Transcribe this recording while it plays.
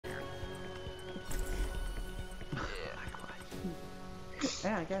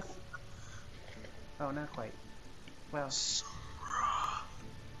Yeah, I guess. Oh, not quite. Well, Sombra.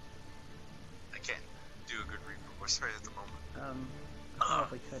 I can't do a good Reaper voice right at the moment. I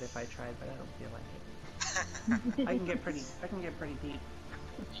probably could if I tried, but I don't feel like it. I can get pretty deep.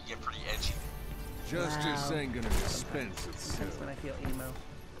 You get pretty edgy. Justice ain't gonna dispense Sometimes itself. when I feel emo.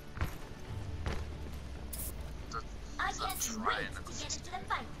 I can't wait to get into the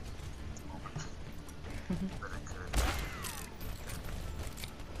fight. But I could.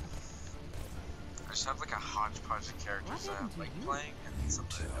 I just have like a hodgepodge of characters that I like playing and some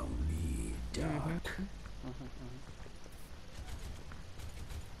that I don't.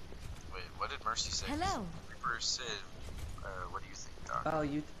 Wait, what did Mercy say? Hello. Reaper said, what do you think, Doc? Oh,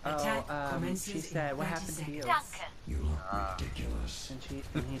 you. She said, "What happened to you?" You look ridiculous.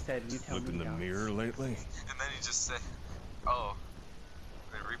 And he said, "You tell Look me." in the Doc." mirror lately? And then he just said, oh.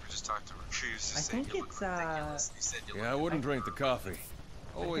 And Reaper just talked to her. She was just I saying, think you look it's, ridiculous. He said, you Yeah, I look wouldn't drink the coffee.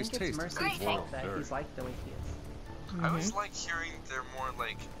 Always I think it's tastes Mercy's boiled fault that dirt. he's like the way he is. I always like hearing they're more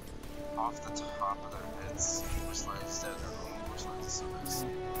like off the top of their heads voice lines instead of their own voice lines. So nice.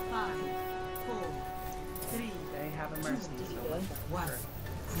 5, 4, 3, They have a Mercy, so let's Water.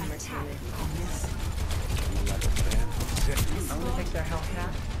 Attack. I'm gonna take their health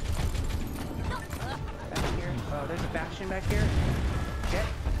pack. Back here. Oh, there's a Bastion back here. Shit.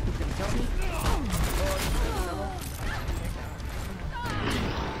 He's gonna kill me.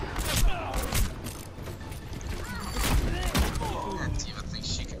 And Diva thinks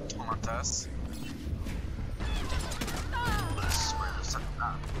she can taunt us. I swear there's something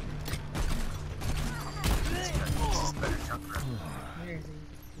not. This is better Junkrat. Where is he?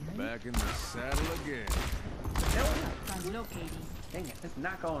 Back in the saddle again. Translocating. Dang it, this is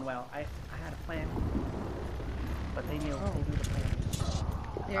not going well. I had a plan. But they knew the plan.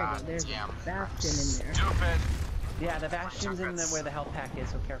 There you go, there's damn. a Bastion in there. Stupid! Yeah, the Bastion's in the, where the health pack is,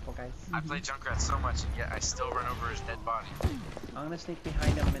 so careful guys. I play Junkrat so much, and yet I still run over his dead body. I'm gonna sneak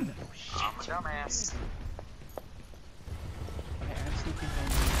behind him and oh shit. I'm a dumbass. Okay, I'm gonna sneak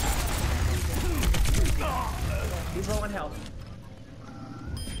behind him. He's low on health.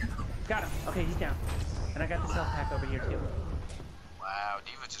 Got him. Okay, he's down. And I got this health pack over here too. Wow,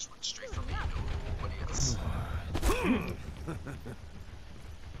 Diva just went straight for me. Nobody else.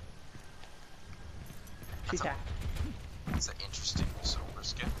 She's tapped. That's an interesting silver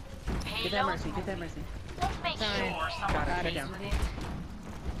skin. Get that Mercy, get that Mercy. Let's make sure someone Got it, pays down. with it.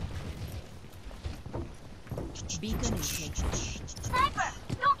 Beacon is taken. Sniper,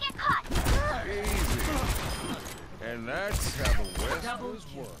 don't get caught. Easy. And that's how the West was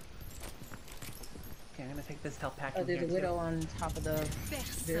won. Okay, I'm gonna take this health pack Oh, in there's here a Widow on top of the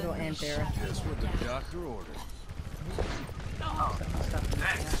Widow and Pharah. Just what the doctor ordered. Stuff.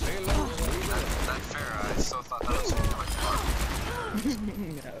 Stay low, That fair, I still thought that was quite hard. I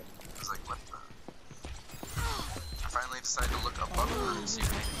was like, what the? I finally decided to look above her and see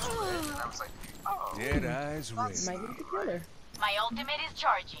if anything was red, and I was like, oh. Dead eyes red. Might need to kill her. My ultimate is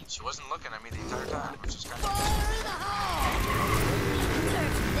charging. She wasn't looking at me the entire time, which is kind of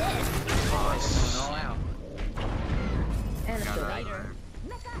Going all out. And a got kill. out of there.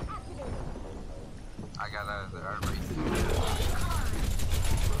 I got out of there right.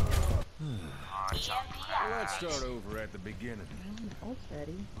 Oh, Let's start over at the beginning. Oh,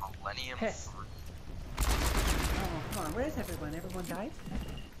 ready. Millennium Piss. 3. Oh, come on, where's everyone? Everyone died?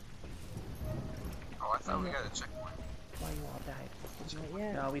 Oh, I thought we got a checkpoint. Why you all died? Not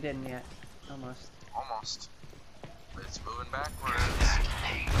yet. No, we didn't yet. Almost. Almost. But it's moving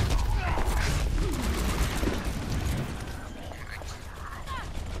backwards.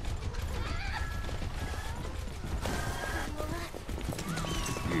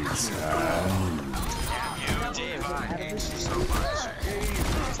 Damn you, Diva. I hate you so much.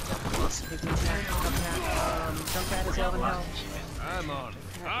 Take me back. Junkrat is low in health. I'm on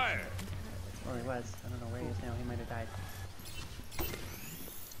fire. Or he was. I don't know where he is now. He might have died. Okay,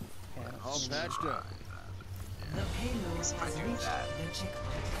 I don't All see him. patched up. The payload has If I do reached that, the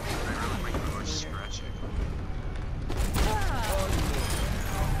checkpoint. I really make the voice scratching.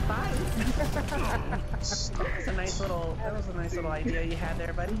 That was a nice little idea you had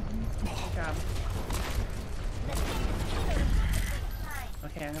there, buddy. Good job.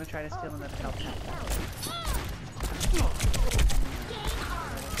 Okay, I'm gonna try to steal another health pack.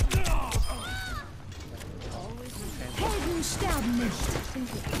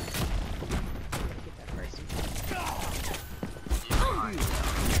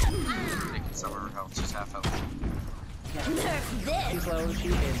 Taking some of her health, she's half health. He's low, she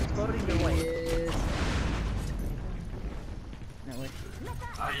is exploding your way. Yes. No, wait.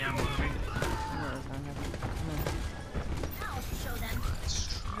 I am moving. I'll show them.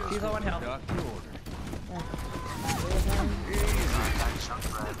 He's low on health. Doctor order.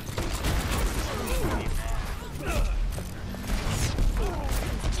 Junkrat.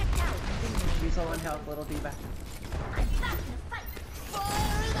 He's low on health, little D.Va.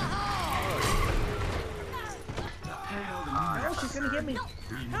 Oh, she's gonna get me.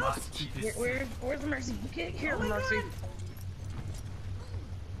 Where's the Mercy? Get here, Mercy.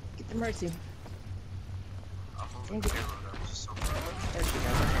 Get the Mercy. I'm moving payload up just so bad. There she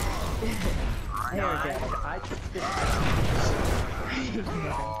goes. There we go. I just did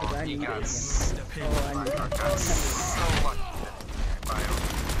Oh, he got so lucky.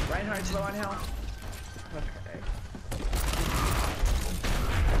 Bio. Reinhardt's low on health. Okay.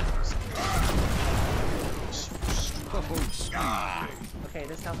 Oh, excuse me. Okay,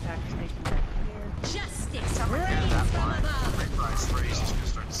 this health pack is making back here. Justice That reigns from line, above. great price for Ace is gonna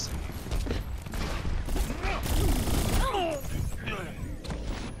start to sing.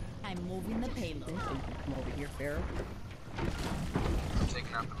 I'm moving the payload. So you can come over here, Pharaoh. I'm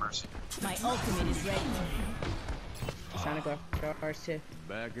taking out the Mercy. My ultimate is ready. Trying to go ours too.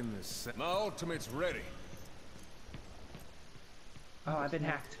 Back in the set. My ultimate's ready. Oh, I've been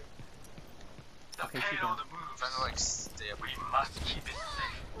hacked. The Okay, keep payload going. moves. Trying to like stay up. We must keep it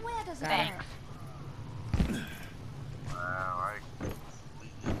safe. Where does it Thanks. burn? Wow, I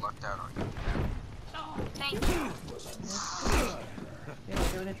completely lucked out on you. Oh, thank you. Yeah,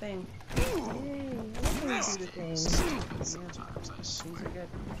 we're doing a thing. Yay, I'm gonna do the thing. Stupid sometimes, I Things swear. are good.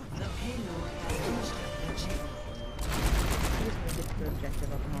 The payload has reached the chip. I'm just gonna get to the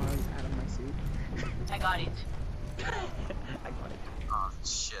objective of Mars out of my suit. I got it. I got it. Oh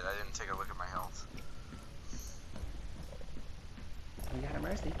shit, I didn't take a look at my health. We got a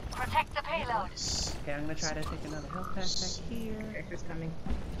Mercy. Protect the payload. Nice. Okay, I'm gonna try to take another health pack back here. Character's coming.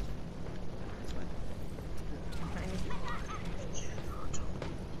 This one. Behind me.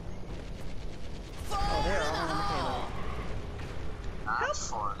 Oh, they're all on the payload. Not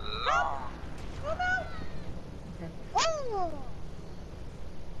for long.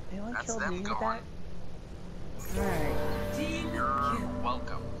 They only That's killed them me with going. that? Alright. Team You're kill.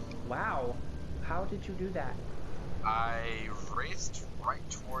 welcome. Wow. How did you do that? I raced right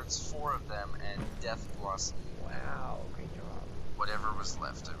towards 4 of them and Death Blossom Wow, great job. whatever was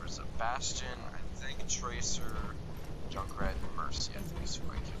left. There was a Bastion, I think Tracer, Junkrat, and Mercy. I think is who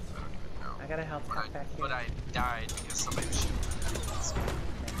I killed. I don't even know. I got a health pack back here. But I died because somebody was shooting.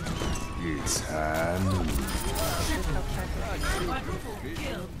 It's time. This health pack back here. Quadruple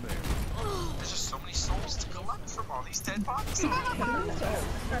kill. There's just so many souls to collect from all these dead bodies.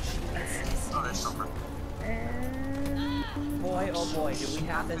 Oh, there's Silver. And Boy, oh boy, do we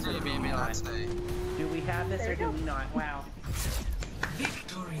have this or Today, do we baby, not? not today. Do we have this or do we not? Wow.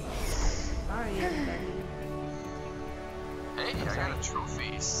 Victory. Sorry, everybody. Hey, I got a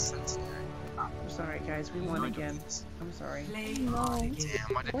trophy sent to me. I'm sorry, guys. We won again. I'm sorry. Play No. hard again.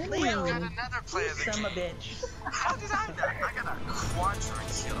 Damn, I didn't Wait. Leo got another play of the Son of a game. bitch. How did I not? I got a quadra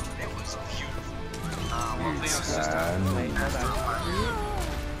kill. It was beautiful. Well, Leo's just Wait, hold on.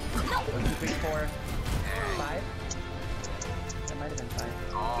 1, 2, 3, 4, 5. That might have been 5.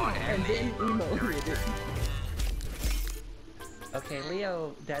 Oh, and then Emo did it. Okay,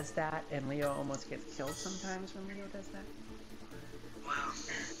 Leo does that, and Leo almost gets killed sometimes when Leo does that. Well,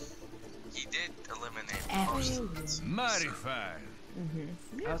 he did eliminate most of it. Mighty fine.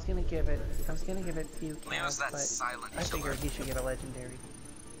 I was gonna give it to you, Leo's Cal, that but silent I killer. figured he should get a legendary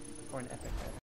or an epic.